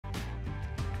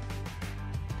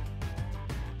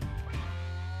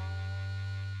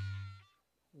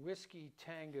Whiskey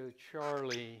Tango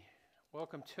Charlie.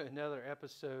 Welcome to another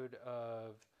episode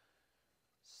of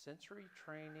Sensory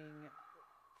Training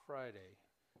Friday.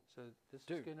 So this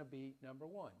is going to be number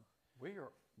one. We're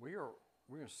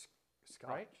Scotch.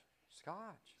 Right?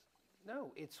 Scotch.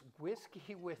 No, it's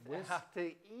whiskey without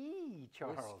the E,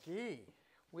 Charles.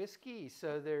 Whiskey.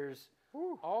 So there's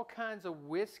all kinds of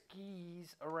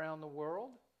whiskeys around the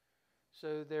world.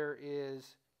 So there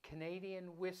is Canadian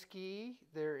whiskey,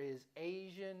 there is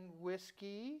Asian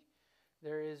whiskey,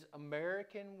 there is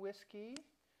American whiskey,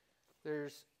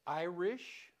 there's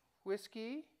Irish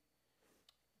whiskey,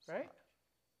 right?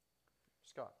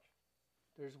 Scotch.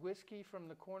 There's whiskey from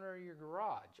the corner of your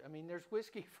garage. I mean, there's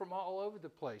whiskey from all over the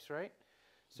place, right?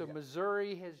 So yep.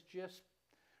 Missouri has just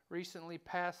recently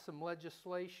passed some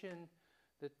legislation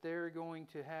that they're going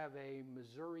to have a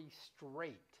Missouri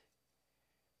straight.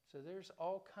 So there's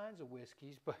all kinds of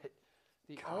whiskeys, but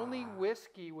the only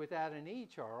whiskey without an E,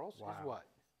 Charles, is what?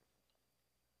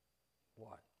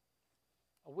 What?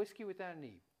 A whiskey without an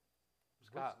E.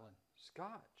 Scotland.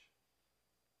 Scotch.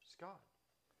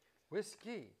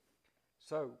 Whiskey.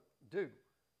 So, dude,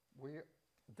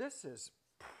 this is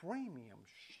premium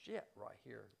shit right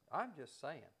here. I'm just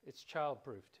saying. It's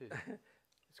childproof, too.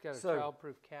 It's got a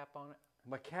childproof cap on it.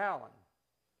 Macallan,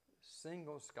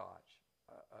 single Scotch.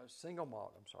 Single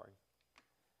malt,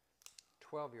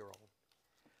 12-year-old.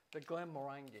 The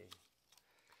Glenmorangie,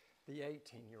 the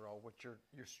 18-year-old, which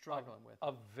you're struggling with.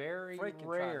 A very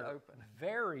rare,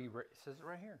 very rare, it says it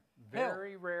right here,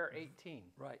 very rare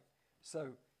 18. Right.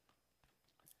 So,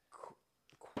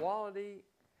 quality,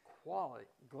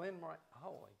 Glenmorangie,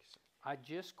 holy. I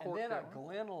just corked and then that a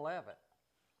Glenlivet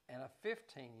and a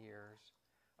 15 years,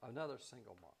 another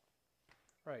single malt.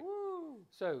 Right. Woo!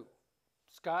 So,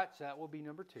 Scotch, that will be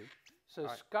number two. So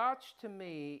right. Scotch to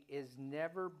me has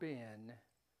never been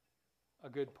a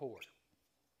good pour.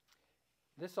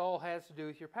 This all has to do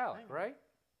with your palate, right?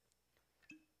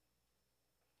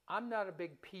 I'm not a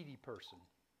big peaty person.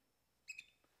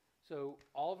 So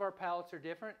all of our palates are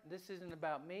different. This isn't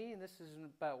about me, and this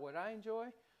isn't about what I enjoy.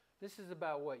 This is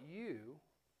about what you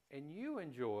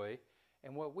enjoy.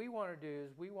 And what we want to do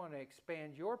is we want to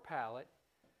expand your palate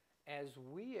as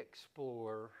we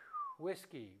explore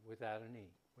whiskey without an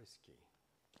E. Whiskey.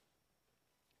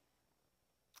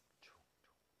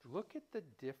 Look at the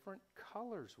different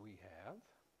colors we have.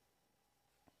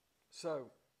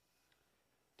 So,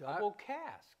 double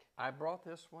cask. I brought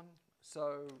this one.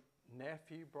 So,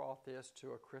 nephew brought this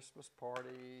to a Christmas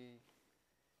party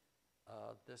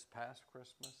this past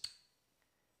Christmas.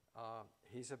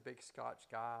 He's a big Scotch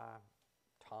guy.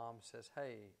 Tom says,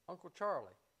 "Hey, Uncle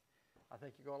Charlie, I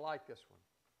think you're going to like this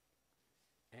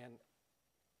one." And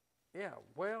yeah,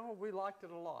 well, we liked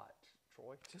it a lot,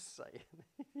 Troy, just saying.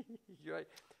 You're right.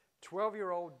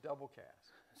 12-year-old double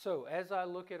cask. So as I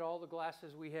look at all the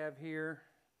glasses we have here,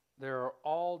 there are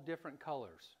all different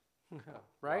colors,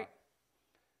 right?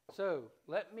 So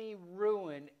let me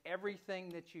ruin everything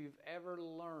that you've ever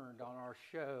learned on our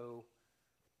show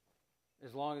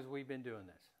as long as we've been doing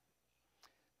this.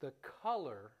 The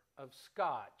color of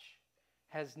Scotch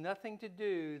has nothing to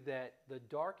do that the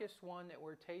darkest one that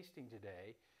we're tasting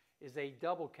today is a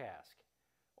double cask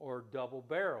or double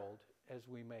barreled, as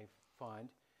we may find,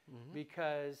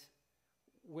 because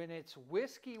when it's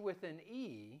whiskey with an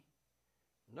E,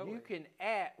 you can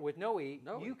add, with no E,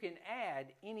 you can add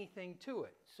anything to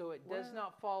it. So it does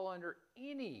not fall under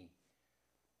any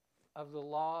of the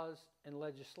laws and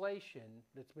legislation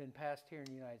that's been passed here in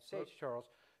the United States,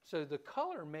 Charles. So the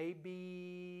color may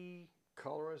be...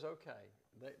 Color is okay.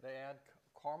 They add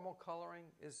caramel coloring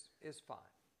is fine.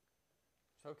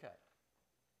 It's okay.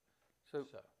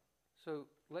 So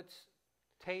let's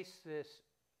taste this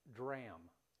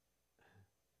dram.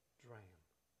 Dram.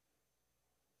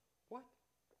 What?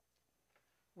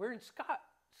 We're in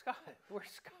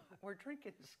We're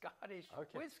drinking Scottish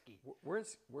whiskey.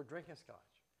 We're drinking Scotch.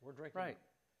 We're drinking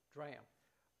dram.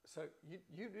 So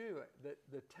you do it.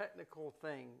 The technical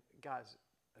thing, guys,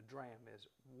 a dram is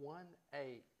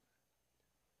 1/8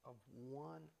 of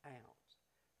 1 ounce.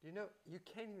 Do you know you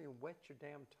can't even wet your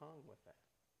damn tongue with that?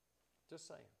 Just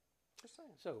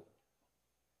saying. So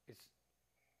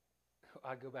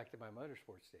I go back to my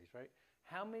motorsports days, right?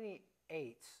 How many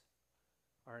eighths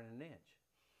are in an inch?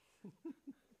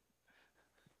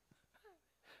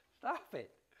 Stop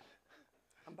it.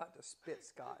 I'm about to spit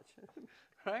Scotch.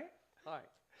 Right? All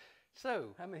right.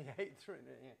 So, how many eighths are in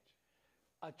an inch?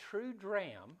 A true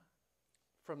dram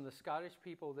from the Scottish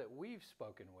people that we've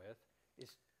spoken with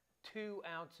is 2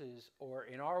 ounces, or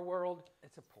in our world,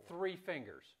 it's a pour. 3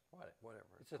 fingers. Whatever.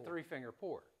 It's a 3-finger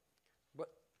pour. But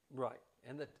right,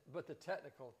 but the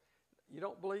technical, you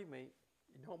don't believe me,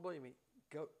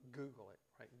 go Google it,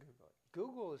 right? Google it.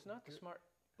 Google is not the smart.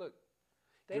 Look,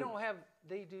 they do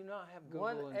not have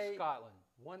Google in Scotland.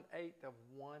 1/8 of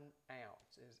 1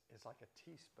 ounce is like a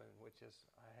teaspoon, which is,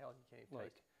 hell, you can't even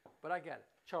taste it. But I get it.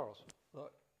 Charles,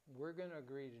 Look. we're going to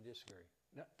agree to disagree.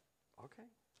 No, okay.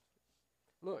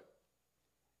 Look,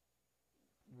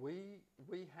 we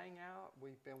hang out.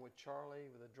 We've been with Charlie,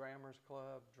 with the Drammers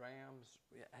Club, Drams.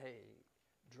 Hey,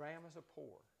 dram is a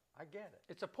pour. I get it.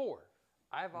 It's a pour.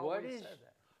 I've always said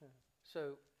that.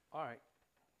 So, all right,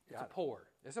 it's Got a it.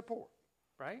 pour, It's a pour.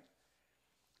 right?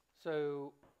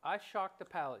 So I shocked the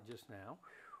palate just now,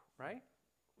 right?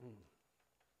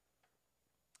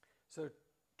 So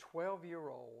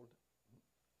 12-year-old,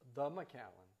 the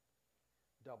Macallan,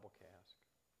 double cask,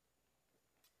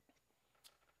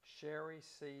 sherry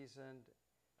seasoned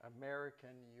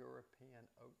American European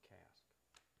oak cask.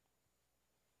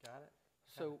 Got it?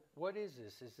 So what is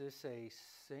this? Is this a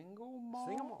single malt?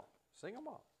 Single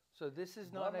malt. So this is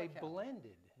The not a Macallan.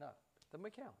 blended. No, the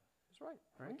Macallan. That's right.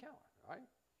 Right? Macallan. Right?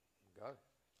 Go.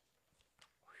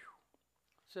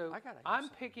 So I gotta have I'm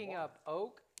some picking water. up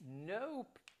oak, no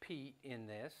peat in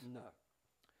this.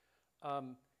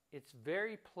 No. It's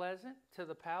very pleasant to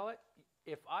the palate.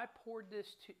 If I poured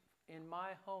this in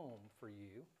my home for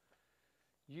you,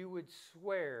 you would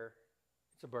swear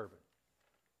it's a bourbon.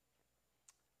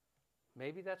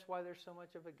 Maybe that's why there's so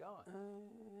much of it gone.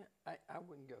 I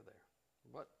wouldn't go there.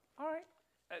 But All right.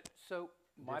 So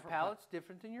my Different palate's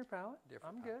different than your palate.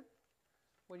 Different I'm palate. good.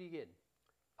 What are you getting?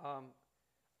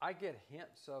 I get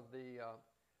hints of the.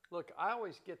 Look, I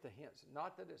always get the hints.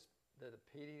 Not that it's the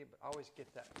peaty, but I always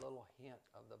get that little hint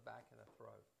of the back of the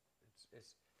throat.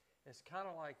 It's kind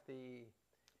of like the.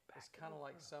 It's kind of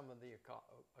like some of the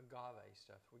agave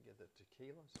stuff. We get the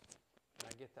tequilas, and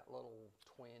I get that little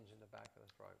twinge in the back of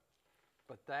the throat.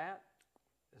 But that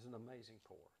is an amazing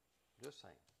pour. Just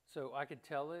saying. So I could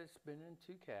tell that it's been in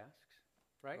 2 casks,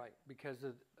 right? Right. Because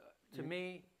of, to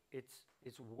me, it's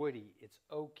woody, it's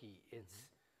oaky, it's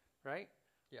right.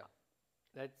 Yeah.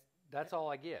 That's all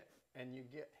I get. And you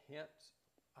get hints.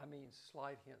 I mean,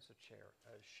 slight hints of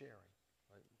sherry.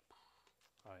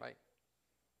 Right.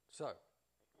 So.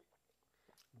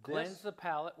 Cleanse the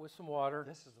palate with some water.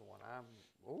 This is the one I'm.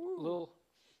 Ooh. Little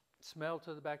smell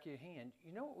to the back of your hand.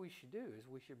 You know what we should do is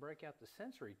we should break out the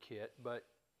sensory kit. But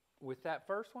with that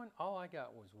first one, all I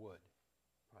got was wood.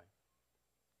 Right.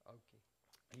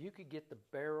 Okay. You could get the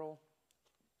barrel.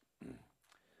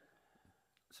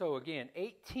 So again,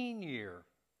 18 year.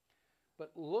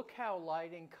 But look how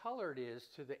light in color it is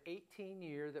to the 18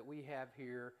 year that we have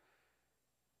here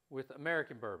with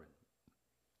American bourbon.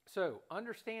 So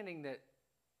understanding that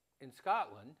in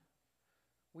Scotland,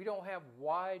 we don't have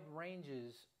wide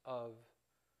ranges of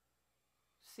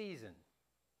season.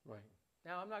 Right.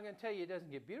 Now, I'm not going to tell you it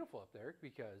doesn't get beautiful up there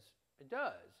because it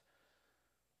does.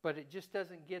 But it just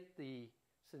doesn't get the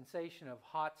sensation of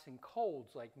hots and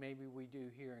colds like maybe we do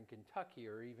here in Kentucky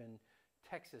or even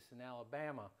Texas and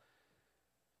Alabama.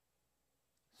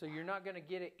 So you're not going to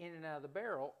get it in and out of the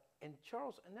barrel. And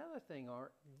Charles, another thing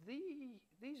are,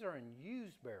 these are in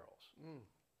used barrels.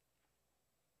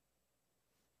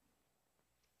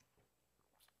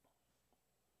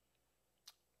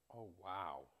 Oh,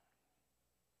 wow.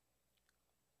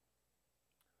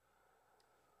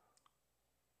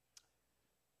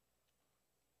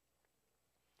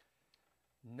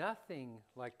 Nothing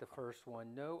like the first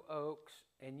one, no oaks,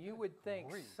 and you would think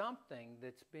something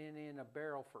that's been in a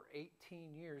barrel for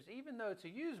 18 years, even though it's a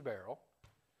used barrel,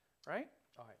 right?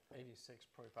 All right, 86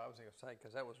 proof. I was going to say,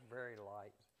 because that was very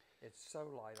light. It's so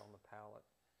light on the palate.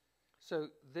 So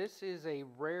this is a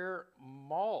rare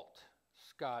malt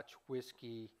Scotch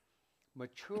whiskey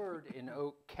matured in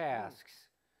oak casks.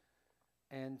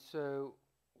 And so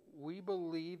we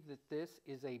believe that this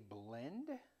is a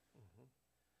blend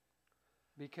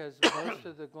because most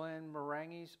of the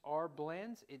Glenmorangies are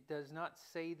blends. It does not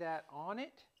say that on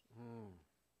it,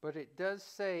 but it does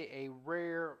say a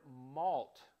rare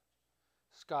malt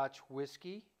Scotch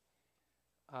whiskey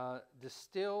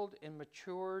distilled and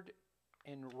matured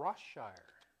in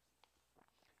Rossshire,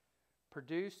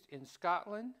 produced in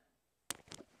Scotland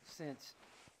since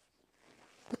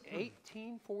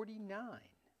 1849.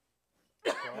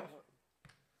 I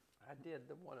did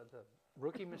one of the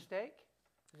Rookie mistake?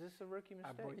 Is this a rookie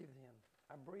mistake?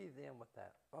 I breathed in with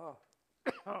that. Oh,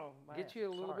 man. Get you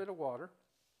a little bit of water.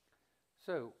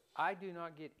 So I do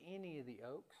not get any of the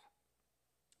oaks.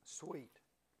 Sweet.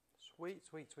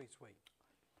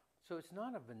 So it's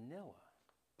not a vanilla.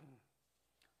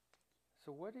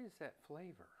 So what is that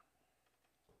flavor?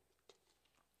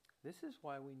 This is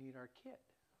why we need our kit.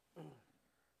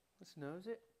 Let's nose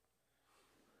it.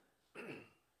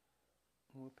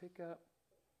 We'll pick up.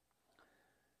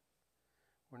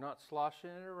 We're not sloshing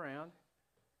it around.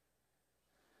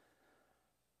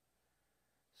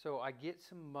 So I get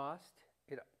some must.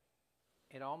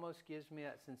 It almost gives me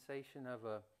that sensation of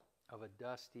a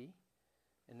dusty,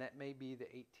 and that may be the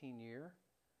 18-year.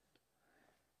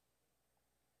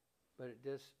 But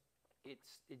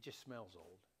it just smells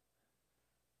old.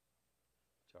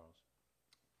 Charles.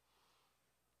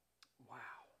 Wow.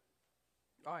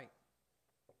 All right.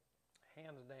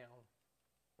 Hands down.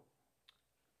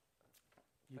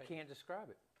 You can't describe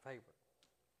it. Favorite.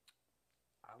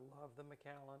 I love the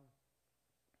Macallan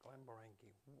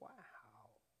Glenmorangie. Wow.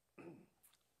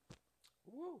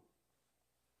 Woo.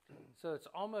 So it's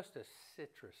almost a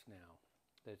citrus now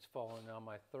that's fallen on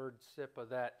my third sip of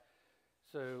that.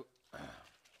 So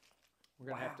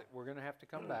we're gonna have to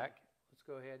come back. Let's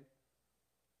go ahead.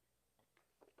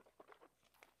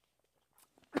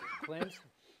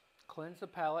 Cleanse the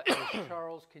palate as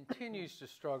Charles continues to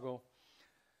struggle.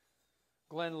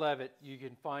 Glenlivet, you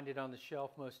can find it on the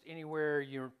shelf most anywhere.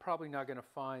 You're probably not going to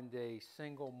find a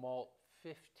single malt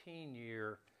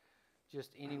 15-year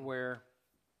just anywhere.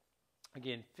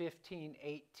 Again, 15,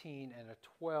 18, and a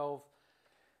 12.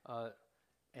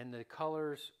 And the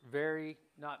colors vary,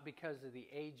 not because of the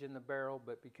age in the barrel,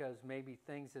 but because maybe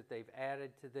things that they've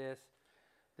added to this.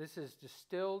 This is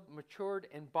distilled, matured,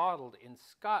 and bottled in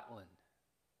Scotland.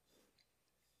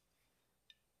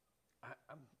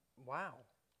 Wow.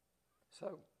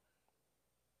 So,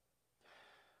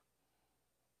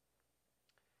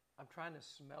 I'm trying to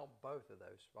smell both of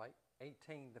those, right?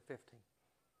 18 to 15.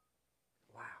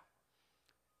 Wow.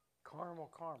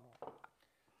 Caramel. All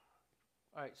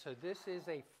right, so this is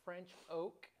a French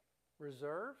oak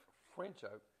reserve. French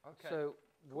oak. Okay. So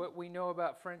what we know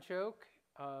about French oak,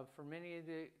 for many of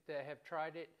you that have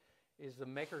tried it, is the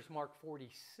Maker's Mark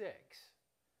 46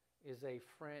 is a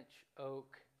French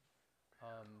oak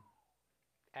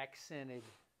accented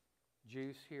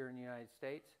juice here in the United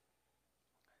States.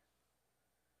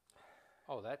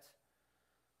 Oh, that's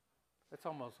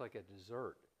almost like a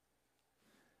dessert.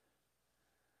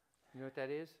 You know what that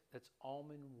is? That's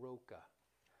almond roca.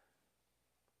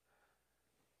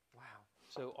 Wow.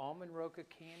 So almond roca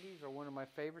candies are one of my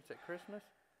favorites at Christmas,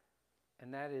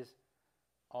 and that is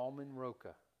almond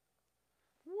roca.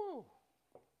 Whoa.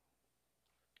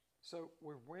 So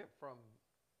we went from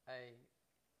a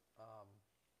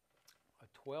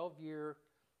 12-year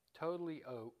totally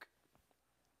oak,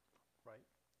 right,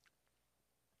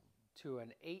 to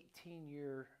an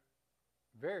 18-year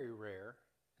very rare,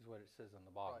 is what it says on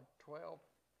the bottom. Right, 12,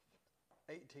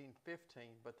 18, 15,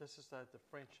 but this is the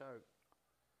French oak.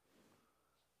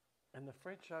 And the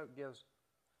French oak gives,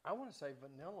 I want to say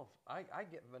vanilla. I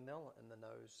get vanilla in the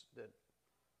nose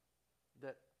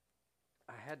that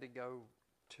I had to go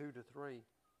 2 to 3.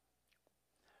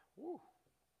 Woo.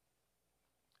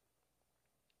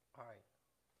 All right.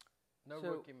 No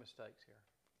rookie mistakes here.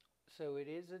 So it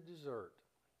is a dessert.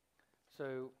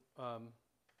 So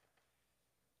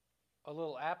a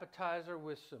little appetizer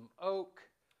with some oak,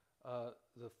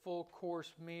 the full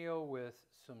course meal with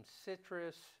some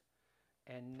citrus,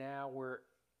 and now we're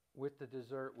with the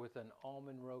dessert with an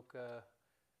almond roca,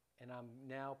 and I'm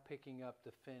now picking up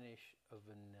the finish of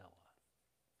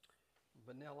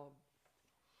vanilla.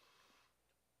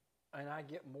 And I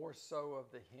get more so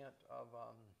of the hint of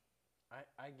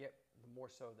I get more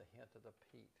so the hint of the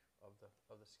peat of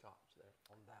the Scotch there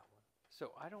on that one.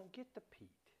 So I don't get the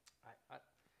peat.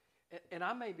 And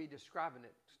I may be describing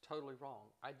it totally wrong.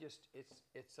 I just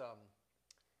it's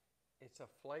a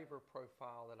flavor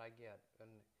profile that I get,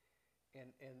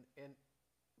 and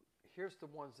here's the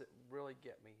ones that really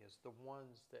get me is the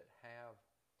ones that have,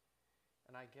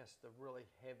 and I guess the really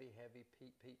heavy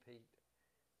peat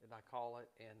that I call it,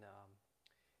 and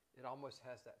it almost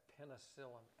has that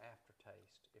penicillin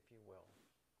aftertaste, if you will.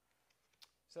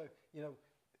 So, you know,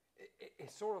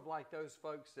 it's sort of like those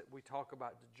folks that we talk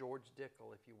about, the George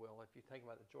Dickel, if you will. If you think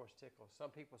about the George Dickel,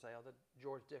 some people say, oh, the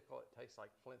George Dickel, it tastes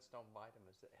like Flintstone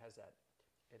vitamins. It has that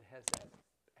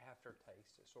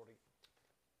aftertaste. It sort of.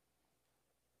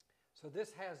 So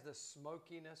this has the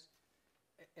smokiness,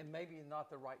 and maybe not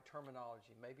the right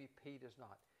terminology. Maybe peat is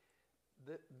not.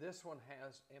 This one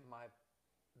has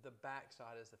the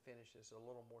backside as the finish is a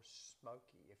little more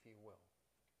smoky, if you will.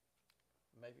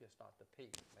 Maybe it's not the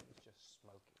peat. Maybe it's just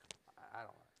smoky. I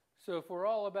don't know. So if we're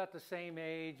all about the same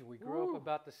age, we grew up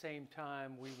about the same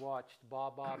time, we watched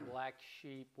Baba Black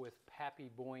Sheep with Pappy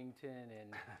Boyington,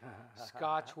 and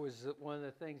Scotch was one of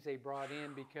the things they brought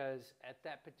in because at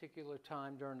that particular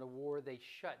time during the war, they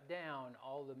shut down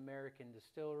all the American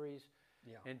distilleries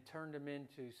and turned them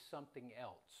into something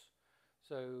else.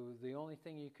 So the only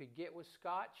thing you could get was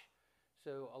Scotch.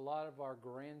 So a lot of our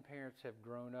grandparents have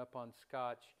grown up on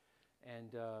Scotch,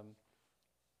 and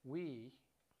we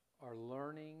are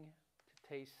learning to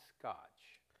taste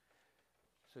Scotch.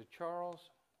 So Charles,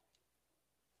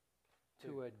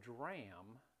 to a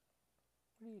dram,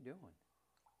 what are you doing?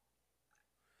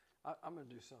 I'm going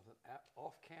to do something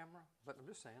off camera, but I'm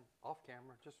just saying, off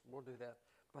camera, we'll do that.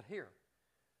 But here,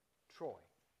 Troy,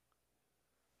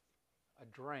 A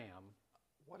dram.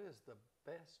 what is the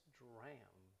best dram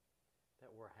that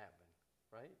we're having,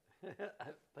 right?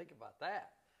 Think about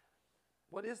that.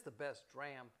 What is the best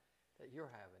dram that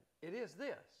you're having? It is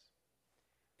this.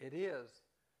 It is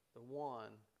the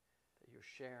one that you're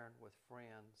sharing with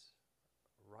friends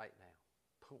right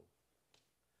now. Boom.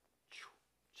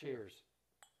 Cheers.